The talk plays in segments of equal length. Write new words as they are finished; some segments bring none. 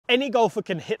Any golfer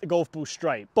can hit the golf ball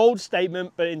straight. Bold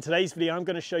statement, but in today's video, I'm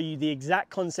going to show you the exact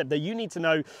concept that you need to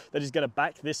know that is going to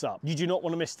back this up. You do not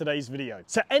want to miss today's video.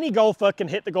 So any golfer can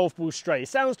hit the golf ball straight. It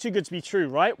sounds too good to be true,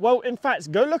 right? Well, in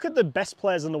fact, go look at the best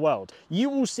players in the world. You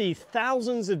will see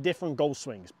thousands of different golf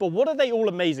swings, but what are they all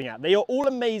amazing at? They are all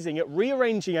amazing at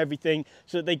rearranging everything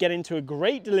so that they get into a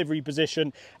great delivery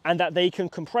position and that they can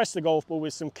compress the golf ball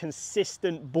with some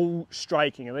consistent ball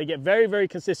striking, and they get very, very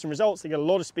consistent results. They get a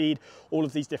lot of speed, all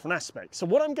of these different aspects. So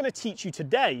what I'm going to teach you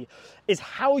today is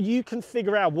how you can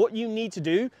figure out what you need to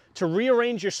do to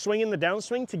rearrange your swing in the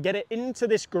downswing to get it into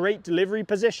this great delivery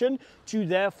position to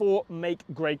therefore make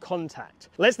great contact.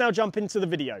 Let's now jump into the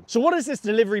video. So what is this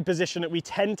delivery position that we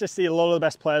tend to see a lot of the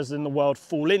best players in the world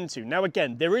fall into? Now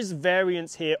again, there is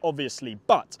variance here obviously,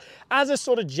 but as a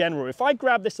sort of general, if I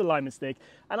grab this alignment stick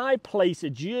and I place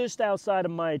it just outside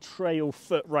of my trail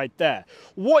foot right there,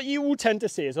 what you will tend to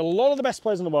see is a lot of the best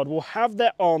players in the world will have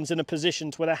their arms in a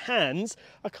position to where their hands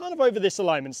are kind of over this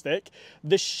alignment stick.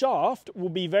 The shaft will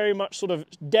be very much sort of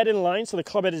dead in line, so the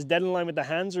club head is dead in line with the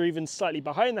hands or even slightly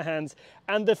behind the hands,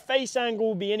 and the face angle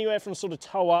will be anywhere from sort of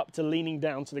toe up to leaning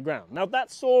down to the ground. Now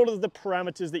that's sort of the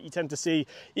parameters that you tend to see.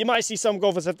 You might see some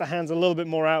golfers have the hands a little bit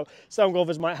more out, some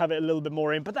golfers might have it a little bit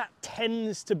more in, but that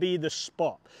tends to be the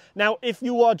spot. Now if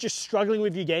you are just struggling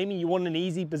with your game and you want an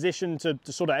easy position to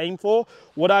sort of aim for,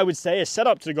 what I would say is set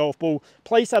up to the golf ball,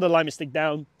 place that alignment stick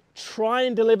down, try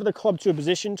and deliver the club to a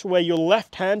position to where your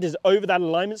left hand is over that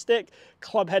alignment stick,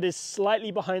 club head is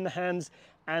slightly behind the hands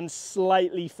and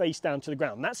slightly face down to the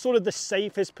ground. That's sort of the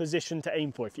safest position to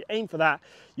aim for. If you aim for that,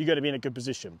 you're going to be in a good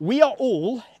position. We are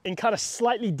all in kind of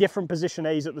slightly different position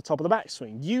A's at the top of the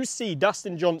backswing. You see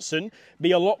Dustin Johnson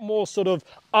be a lot more sort of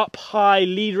up high,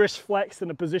 leaderish flex in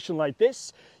a position like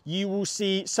this. You will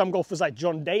see some golfers like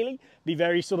John Daly be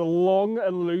very sort of long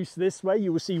and loose this way.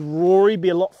 You will see Rory be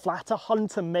a lot flatter.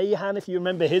 Hunter Mahan, if you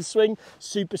remember his swing,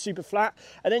 super, super flat.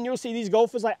 And then you'll see these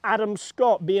golfers like Adam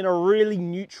Scott be in a really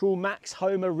neutral, Max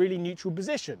Homa, really neutral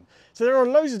position. So there are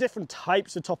loads of different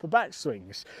types of top of back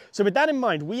swings. So with that in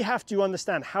mind, we have to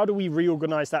understand how do we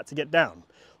reorganize that to get down?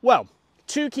 Well,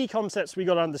 two key concepts we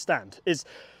got to understand is,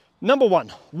 number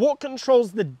one, what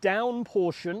controls the down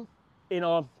portion in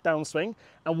our downswing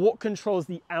and what controls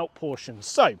the out portion.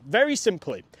 So very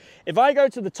simply, if I go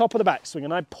to the top of the backswing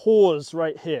and I pause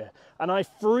right here and I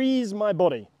freeze my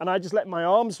body and I just let my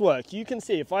arms work, you can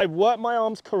see if I work my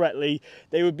arms correctly,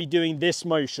 they would be doing this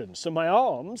motion. So my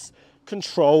arms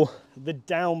control the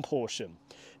down portion.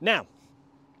 Now,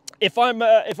 if I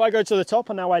go to the top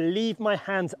and now I leave my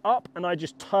hands up and I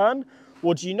just turn,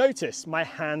 what do you notice? My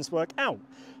hands work out.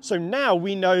 So now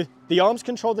we know the arms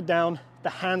control the down, the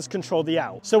hands control the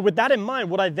out. So with that in mind,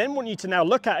 what I then want you to now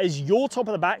look at is your top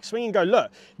of the backswing and go,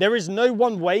 look, there is no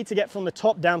one way to get from the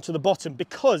top down to the bottom,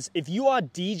 because if you are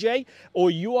DJ or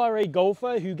you are a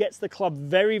golfer who gets the club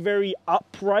very, very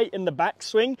upright in the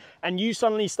backswing and you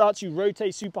suddenly start to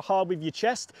rotate super hard with your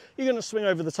chest, you're gonna swing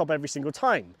over the top every single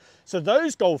time. So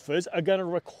those golfers are gonna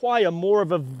require more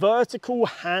of a vertical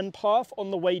hand path on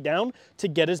the way down to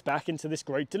get us back into this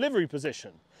great delivery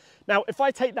position. Now, if I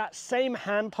take that same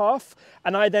hand path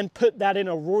and I then put that in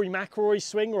a Rory McIlroy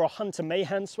swing or a Hunter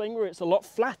Mahan swing where it's a lot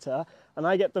flatter and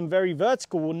I get them very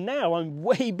vertical, well now I'm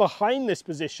way behind this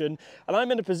position and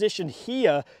I'm in a position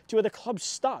here to where the club's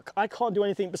stuck. I can't do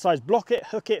anything besides block it,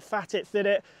 hook it, fat it, thin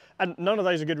it, and none of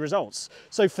those are good results.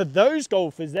 So for those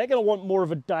golfers, they're gonna want more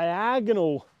of a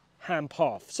diagonal hand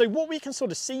path. So what we can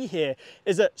sort of see here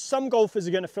is that some golfers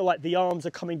are going to feel like the arms are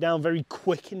coming down very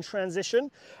quick in transition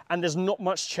and there's not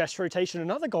much chest rotation,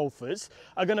 and other golfers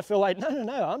are going to feel like,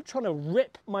 no, I'm trying to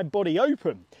rip my body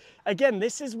open. Again,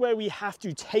 this is where we have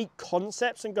to take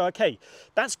concepts and go, okay,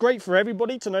 that's great for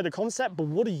everybody to know the concept, but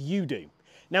what do you do?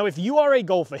 Now, if you are a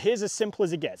golfer, here's as simple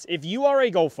as it gets. If you are a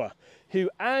golfer who,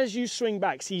 as you swing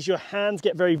back, sees your hands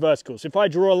get very vertical. So if I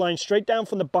draw a line straight down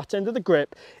from the butt end of the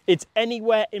grip, it's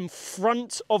anywhere in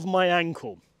front of my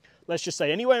ankle. Let's just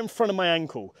say anywhere in front of my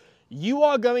ankle. You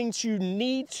are going to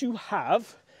need to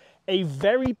have a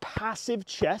very passive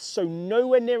chest, so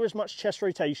nowhere near as much chest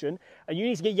rotation, and you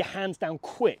need to get your hands down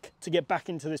quick to get back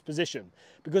into this position,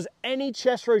 because any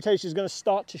chest rotation is going to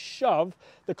start to shove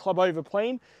the club over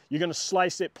plane. You're going to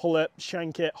slice it, pull it,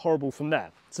 shank it, horrible from there.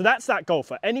 So that's that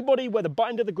golfer. Anybody where the butt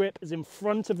end of the grip is in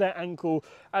front of their ankle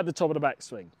at the top of the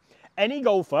backswing. Any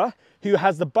golfer who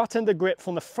has the butt end of grip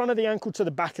from the front of the ankle to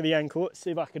the back of the ankle, let's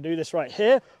see if I can do this right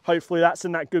here. Hopefully that's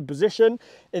in that good position.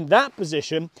 In that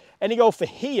position, any golfer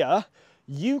here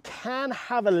You can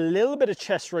have a little bit of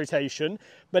chest rotation,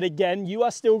 but again, you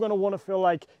are still gonna wanna feel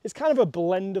like it's kind of a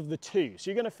blend of the two. So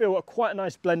you're gonna feel quite a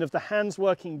nice blend of the hands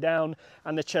working down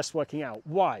and the chest working out.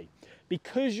 Why?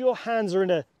 Because your hands are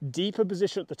in a deeper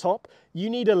position at the top, you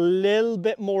need a little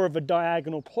bit more of a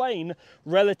diagonal plane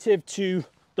relative to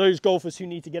those golfers who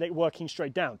need to get it working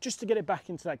straight down, just to get it back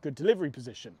into that good delivery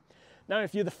position. Now,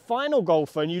 if you're the final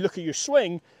golfer and you look at your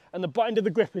swing and the butt end of the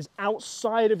grip is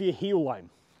outside of your heel line,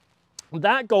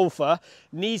 that golfer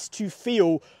needs to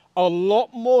feel a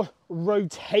lot more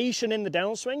rotation in the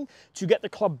downswing to get the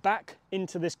club back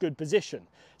into this good position.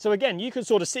 So again, you can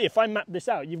sort of see, if I map this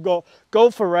out, you've got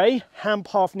golfer A, hand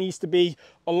path needs to be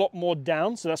a lot more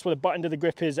down. So that's where the butt end of the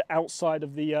grip is outside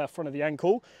of the front of the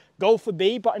ankle. Golfer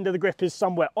B, butt end of the grip is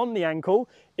somewhere on the ankle,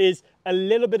 is a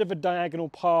little bit of a diagonal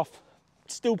path,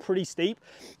 still pretty steep.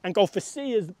 And golfer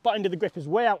C, is butt end of the grip is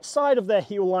way outside of their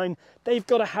heel line. They've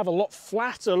got to have a lot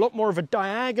flatter, a lot more of a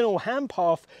diagonal hand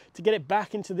path to get it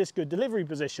back into this good delivery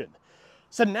position.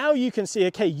 So now you can see,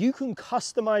 okay, you can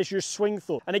customize your swing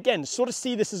thought. And again, sort of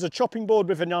see this as a chopping board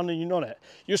with an onion on it.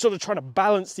 You're sort of trying to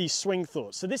balance these swing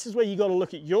thoughts. So this is where you got to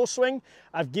look at your swing.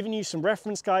 I've given you some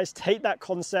reference guys, take that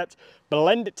concept,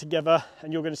 blend it together,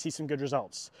 and you're going to see some good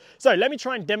results. So let me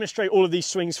try and demonstrate all of these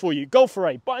swings for you. Golfer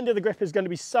A, butt end of the grip is going to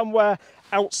be somewhere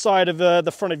outside of the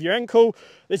front of your ankle.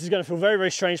 This is going to feel very,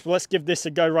 very strange, but let's give this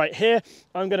a go right here.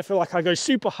 I'm going to feel like I go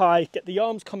super high, get the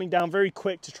arms coming down very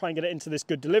quick to try and get it into this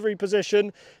good delivery position.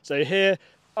 So here,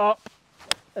 up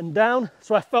and down.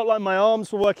 So I felt like my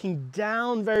arms were working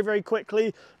down very, very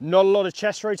quickly. Not a lot of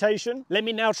chest rotation. Let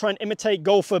me now try and imitate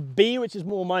golfer B, which is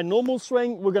more my normal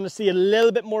swing. We're going to see a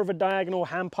little bit more of a diagonal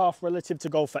hand path relative to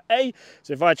golfer A.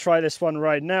 So if I try this one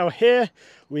right now here,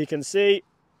 we can see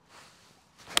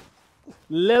a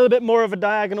little bit more of a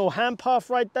diagonal hand path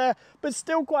right there, but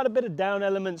still quite a bit of down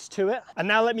elements to it. And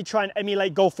now let me try and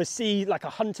emulate golfer C, like a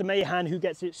Hunter Mahan who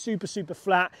gets it super, super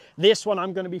flat. This one,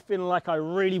 I'm going to be feeling like I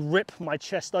really rip my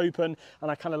chest open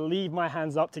and I kind of leave my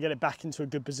hands up to get it back into a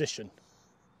good position.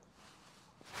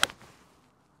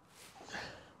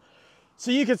 So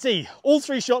you can see all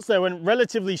three shots there went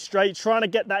relatively straight, trying to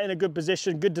get that in a good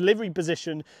position, good delivery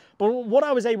position. But what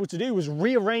I was able to do was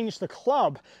rearrange the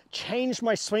club, change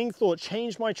my swing thought,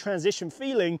 change my transition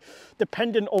feeling,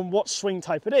 dependent on what swing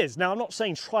type it is. Now, I'm not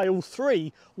saying try all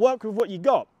three, work with what you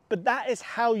got. But that is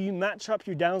how you match up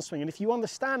your downswing. And if you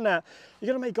understand that, you're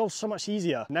gonna make golf so much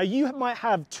easier. Now you might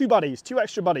have two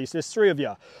extra buddies, there's three of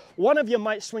you. One of you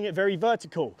might swing it very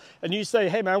vertical and you say,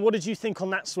 hey man, what did you think on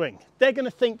that swing? They're gonna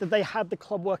think that they had the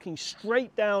club working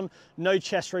straight down, no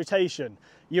chest rotation.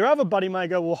 Your other buddy might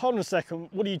go, well, hold on a second,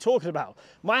 what are you talking about?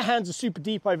 My hands are super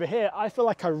deep over here. I feel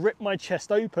like I ripped my chest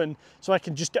open so I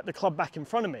can just get the club back in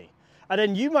front of me. And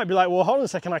then you might be like, well, hold on a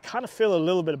second, I kind of feel a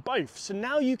little bit of both. So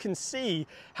now you can see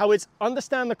how it's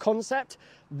understand the concept,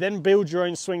 then build your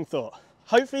own swing thought.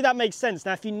 Hopefully that makes sense.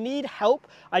 Now, if you need help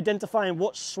identifying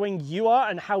what swing you are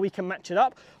and how we can match it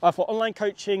up, for online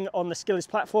coaching on the Skillist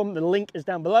platform, the link is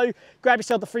down below. Grab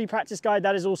yourself the free practice guide,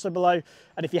 that is also below.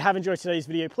 And if you have enjoyed today's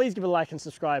video, please give it a like and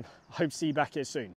subscribe. I hope to see you back here soon.